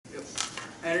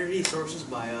energy sources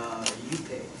by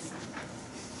UPay.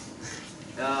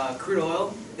 Crude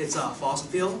oil, it's a fossil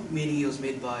fuel, meaning it was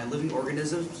made by living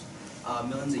organisms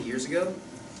millions of years ago.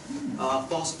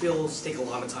 Fossil fuels take a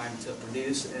lot of time to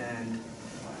produce and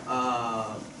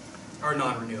are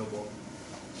non-renewable.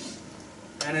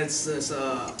 And it's this,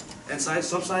 and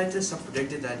some scientists have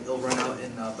predicted that it'll run out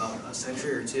in about a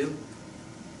century or two.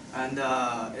 And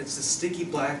it's a sticky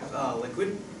black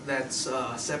liquid that's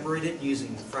separated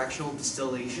using fractional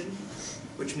distillation,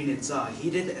 which means it's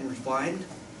heated and refined,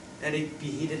 and it can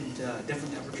be heated to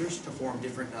different temperatures to form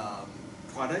different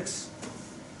products.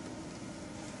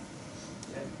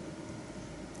 Okay.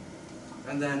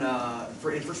 And then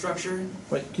for infrastructure.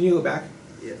 Wait, can you go back?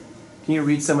 Yeah. Can you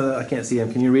read some of the? I can't see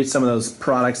them. Can you read some of those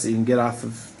products that you can get off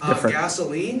of different?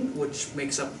 Gasoline, which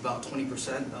makes up about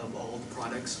 20% of all the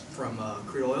products from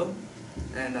crude oil,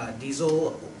 and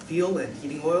diesel fuel and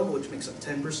heating oil, which makes up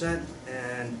 10%,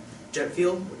 and jet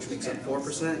fuel, which makes up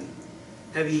 4%,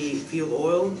 heavy fuel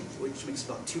oil, which makes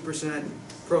about 2%,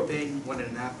 propane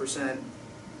 1.5%,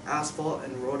 asphalt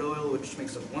and road oil, which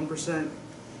makes up 1%,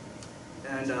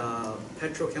 and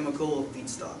petrochemical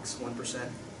feedstocks 1%,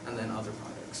 and then other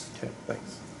products. Okay,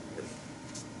 thanks.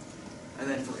 And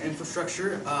then for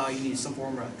infrastructure, you need some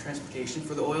form of transportation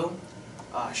for the oil,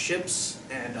 ships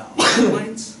and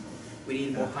pipelines. We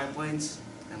need more pipelines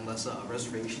and less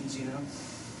reservations, you know.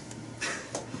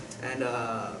 And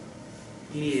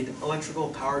you need electrical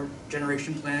power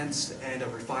generation plants and a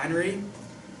refinery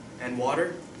and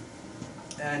water.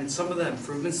 And some of the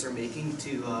improvements they're making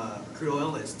to crude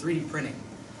oil is 3D printing.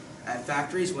 At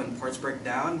factories, when parts break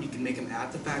down, you can make them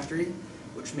at the factory,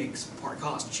 which makes part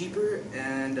cost cheaper,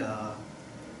 and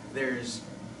there's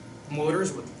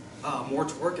motors with more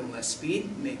torque and less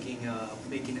speed, making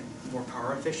it more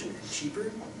power efficient and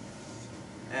cheaper.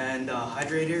 And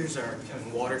hydrators are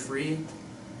becoming water free,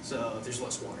 so there's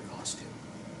less water cost too.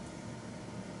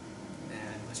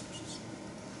 And vice versa.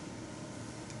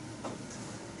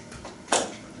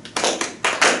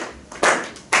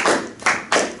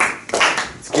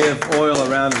 Let's give oil a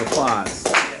round of applause.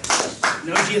 Yes.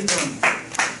 No geothermal.